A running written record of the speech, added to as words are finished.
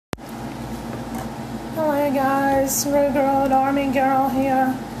Hey guys, Road Road Army Girl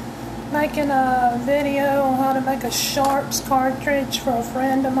here, making a video on how to make a Sharps cartridge for a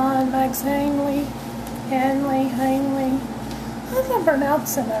friend of mine, Max Hanley. I hope I'm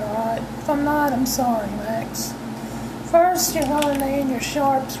pronouncing that right. If I'm not, I'm sorry, Max. First, you're going to need your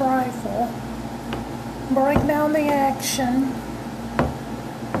Sharps rifle. Break down the action.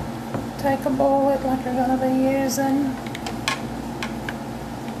 Take a bullet like you're going to be using.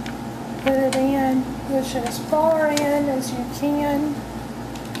 Put it in, push it as far in as you can,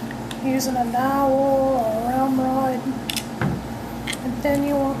 using a dowel or a round rod. And then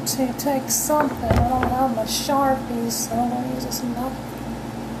you want to take something. I don't have my Sharpies, so I'm going to use this knife.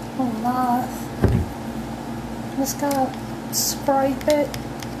 Just kind of scrape it.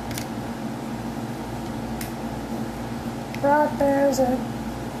 Right there as it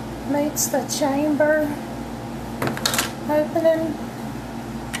meets the chamber opening.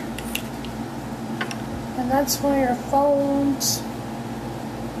 And that's where your folds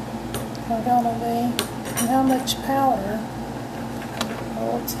are going to be, and how much powder it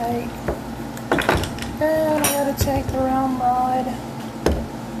will take. And I got to take the round rod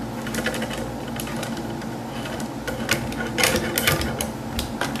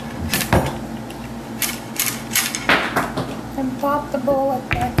and pop the bullet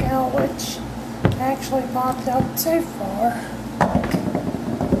back out, which actually popped out too far.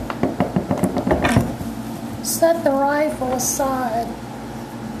 Set the rifle aside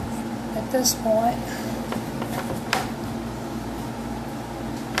at this point.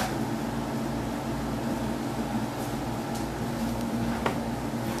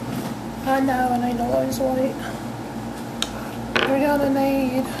 I know I need to lose weight. We're going to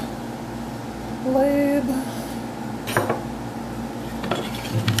need lube,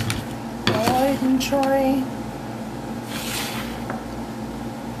 a loading tray.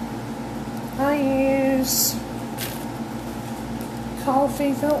 I use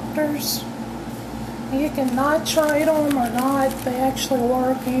coffee filters. You can nitrate them or not. They actually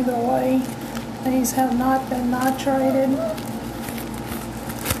work either way. These have not been nitrated.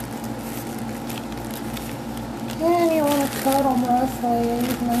 And you want to cut them roughly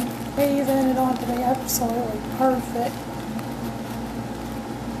evenly. Even, it don't have to be absolutely perfect.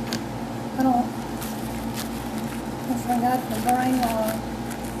 I forgot to bring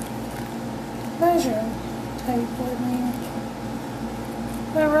measuring tape with me.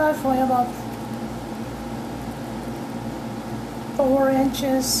 They're roughly about 4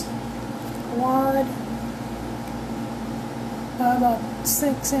 inches wide, about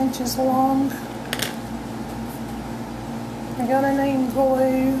 6 inches long. You're gonna need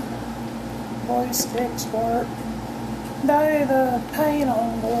glue. Glue sticks work. Though the paint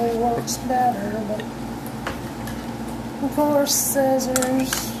on glue works better, but of course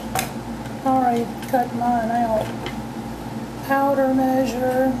scissors. I already cut mine out. Powder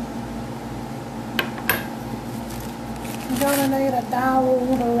measure. You're gonna need a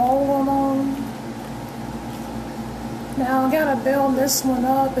dowel to roll them on. Now I gotta build this one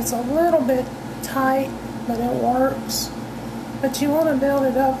up. It's a little bit tight, but it works. But you want to build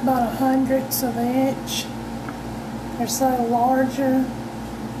it up about 1/100 of an inch or so larger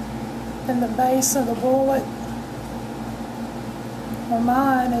than the base of the bullet. Well,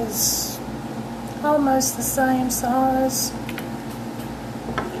 mine is almost the same size,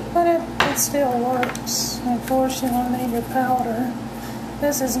 but it still works. And of course, you're going to need your powder.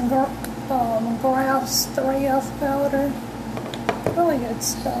 This is Grouse 3F powder. Really good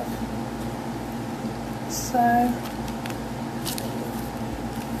stuff. So,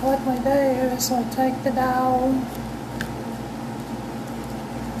 what we do is we take the dowel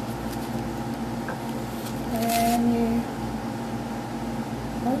and you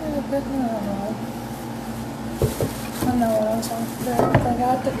put it a bit more. I know what I was going to do. I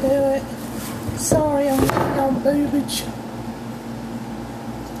forgot to do it. Sorry, I'm getting on boobage.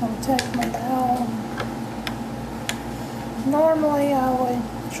 I'm going to take my dowel. Normally I would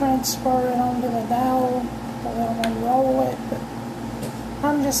transfer it onto the dowel, but then I'm going to roll it. But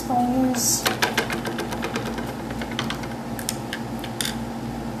I'm just going to use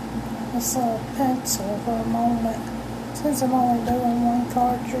this little pencil for a moment, since I'm only doing one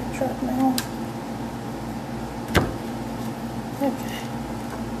cartridge right now. Okay,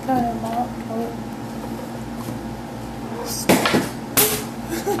 got it marked.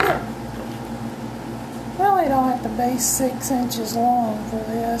 Really don't have to be 6 inches long for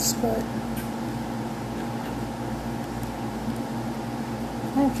this, but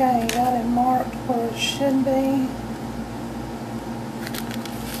okay, got it marked where it should be.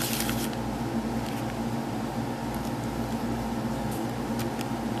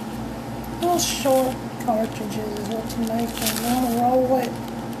 Real short cartridges is what you make. And you want to roll it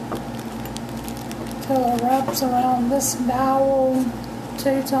till it wraps around this dowel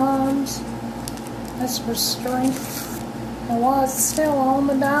 2 times. That's for strength. And while it's still on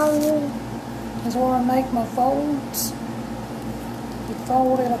the dowel is where I make my folds. You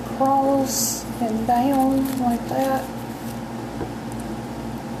fold it across and down like that.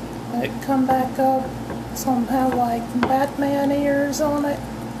 Let it come back up. Some have like Batman ears on it.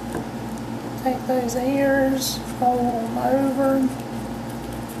 Take those ears, fold them over.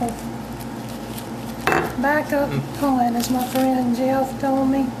 Back up behind, as my friend Jeff told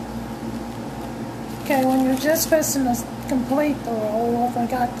me. Okay, when you're just fixing to complete the roll, I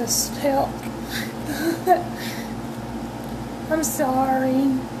forgot to step. I'm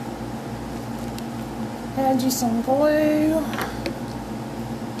sorry. Add you some glue.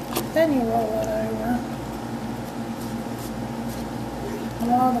 Then you roll it over. And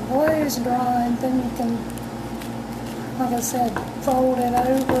while the glue's drying, then you can, like I said, fold it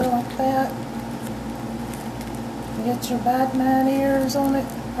over like that. You get your Batman ears on it.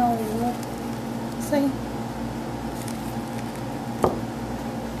 Oh, you look. See?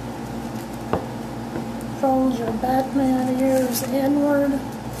 Fold your Batman ears inward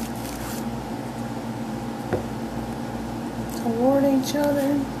toward each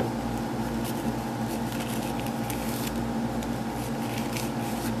other.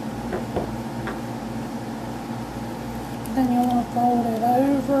 Then you want to fold it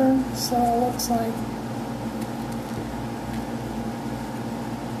over so it looks like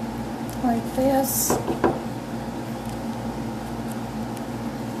this.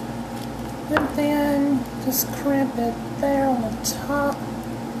 And then just crimp it there on the top,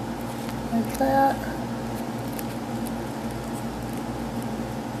 like that.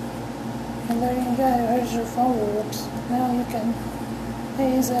 And there you go, there's your folds. Now you can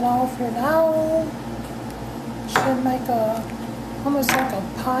ease it off your dowel. Should make almost like a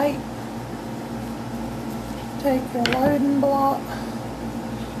pipe. Take your loading block.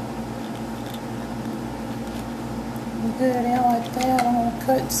 Do it out like that. I'm going to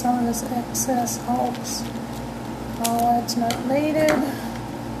cut some of this excess off. All that's not needed.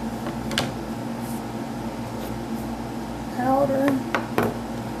 Powder.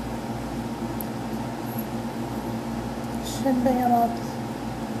 Should be about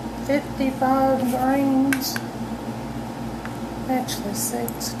 55 grains. Actually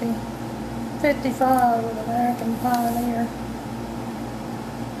 60. 55 with American Pioneer.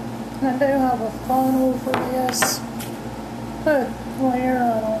 And I do have a funnel for this. But where,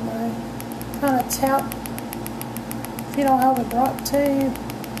 I don't know. Kind of tap, if you don't have a drop tube,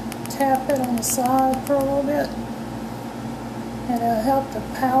 tap it on the side for a little bit. And it'll help the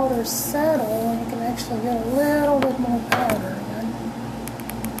powder settle, and you can actually get a little bit more powder again.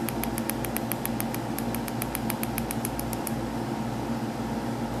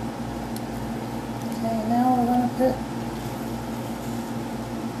 Okay, now we're going to put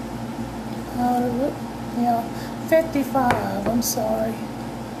powder, yeah. 55, I'm sorry.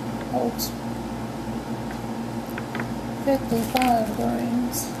 Oops. 55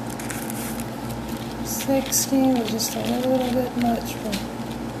 grains. 60 was just a little bit much for me.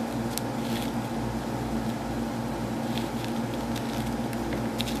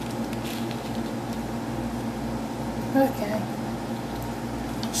 Okay.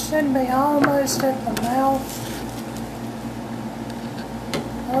 Should be almost at the mouth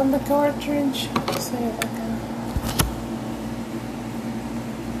of the cartridge. Let's see if I can.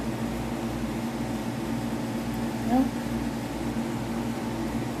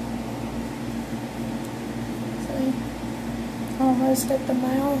 Almost at the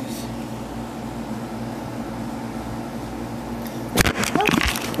mouth.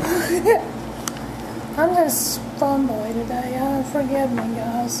 I'm just fumbly today. Forgive me,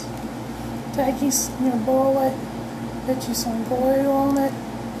 guys. Take your bullet, put you some glue on it.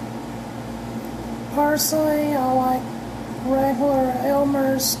 Personally, I like regular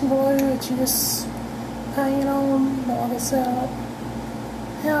Elmer's glue that you just paint on. But like I said, I don't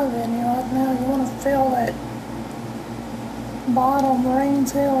have any right now. You want to fill that bottom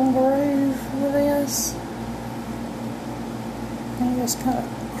ringtail groove with this, and you just kind of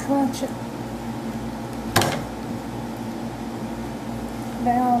crunch it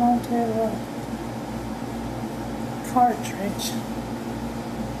down onto the cartridge.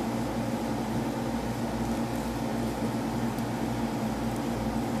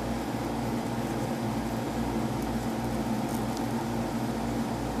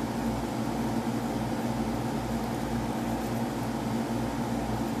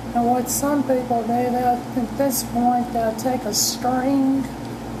 And what some people do, at this point, they'll take a string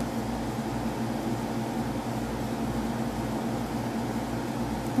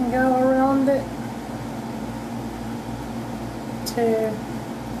around it to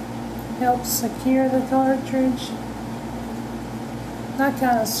help secure the cartridge. I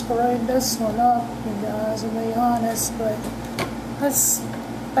kind of screwed this one up, you guys, to be honest, but that's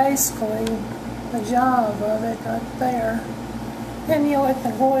basically the job of it right there. And you let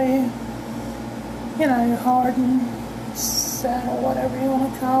the glue, you know, harden, set, or whatever you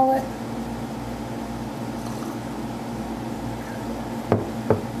want to call it.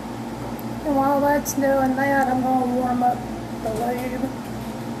 And while that's doing that, I'm going to warm up the lube.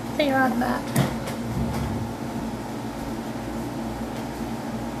 Be right back.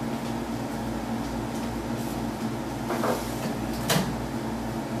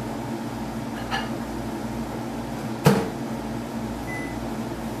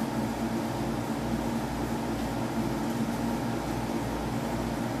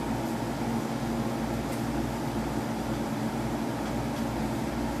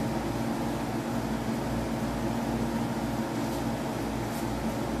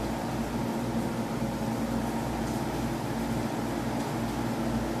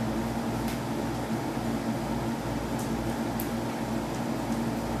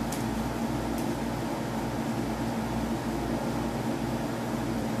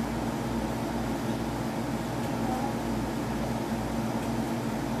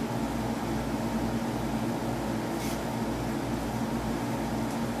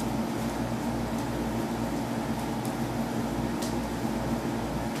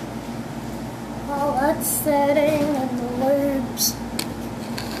 While that's setting and the lube's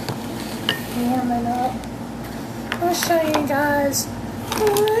warming up, I'll show you guys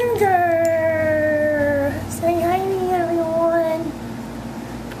Ruger. Say hi everyone.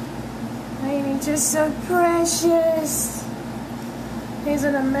 Ain't he just so precious? He's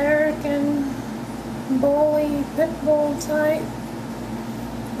an American bully pit bull type.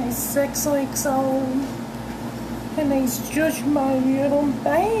 He's 6 weeks old. And he's just my little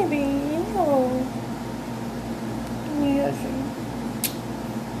baby. Oh, yes,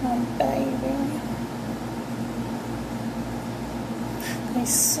 my baby.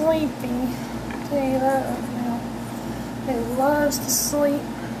 He's sleepy. I'll tell you that right now. He loves to sleep.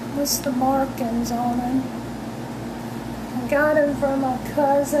 What's the markings on him? I got him from my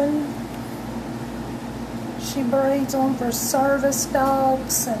cousin. She breeds them for service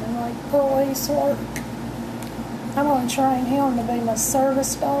dogs and like police work. I'm going to train him to be my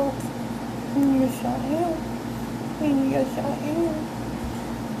service dog. Yes, I am. Yes, I am.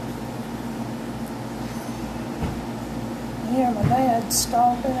 I hear my dad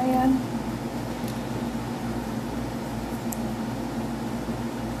stomping in.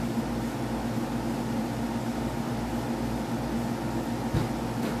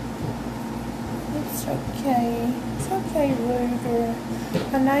 It's okay. It's okay, Ruger.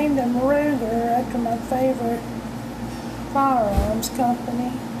 I named him Ruger after my favorite firearms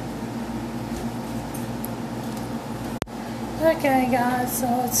company. Okay guys, so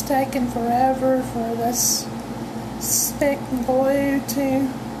it's taken forever for this stick and glue to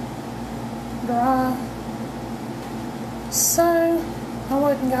dry. So I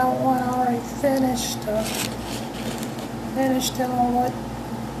went and got one already finished telling what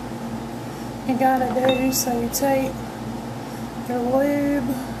you gotta do. So you take your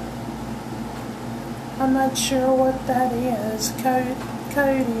lube. I'm not sure what that is.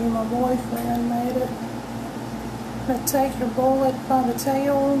 Cody, my boyfriend, made it. But take your bullet by the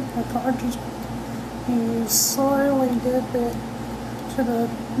tail, the cartridge, you slowly dip it to the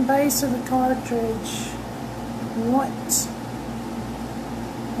base of the cartridge once.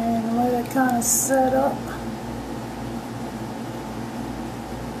 And let it kind of set up.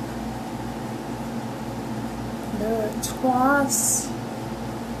 Do it twice.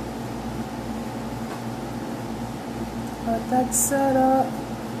 Let that set up.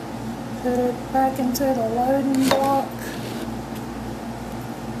 Put it back into the loading block.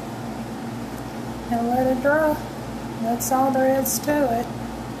 And let it dry. That's all there is to it.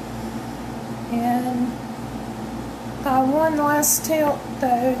 And one last tip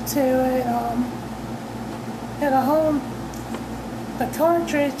though to it. The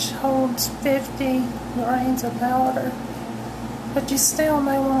cartridge holds 50 grains of powder, but you still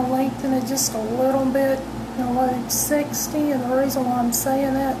may want to lengthen it just a little bit and load 60. And the reason why I'm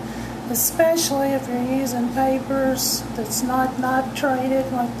saying that, especially if you're using papers that's not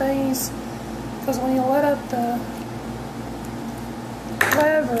nitrated like these, because when you let up the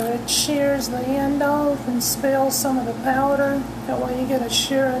lever, it shears the end off and spills some of the powder. That way you get a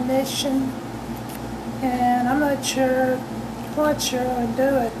sure ignition. And I'm not sure I would do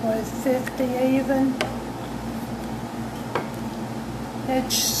it with 50 even.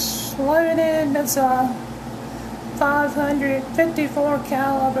 It's it's loaded. It's a 554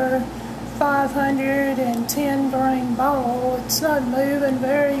 caliber, 510 grain bowl. It's not moving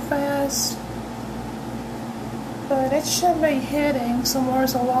very fast, but it should be hitting somewhere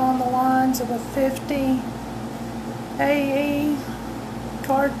along the lines of a 50 AE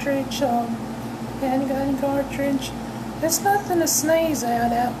cartridge, handgun cartridge. It's nothing to sneeze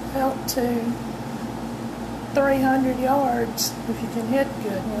at out to 300 yards if you can hit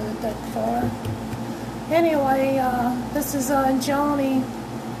good with it that far. Anyway, this is Johnny,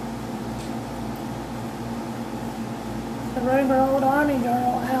 the Ruger Old Army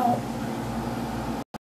Girl, out.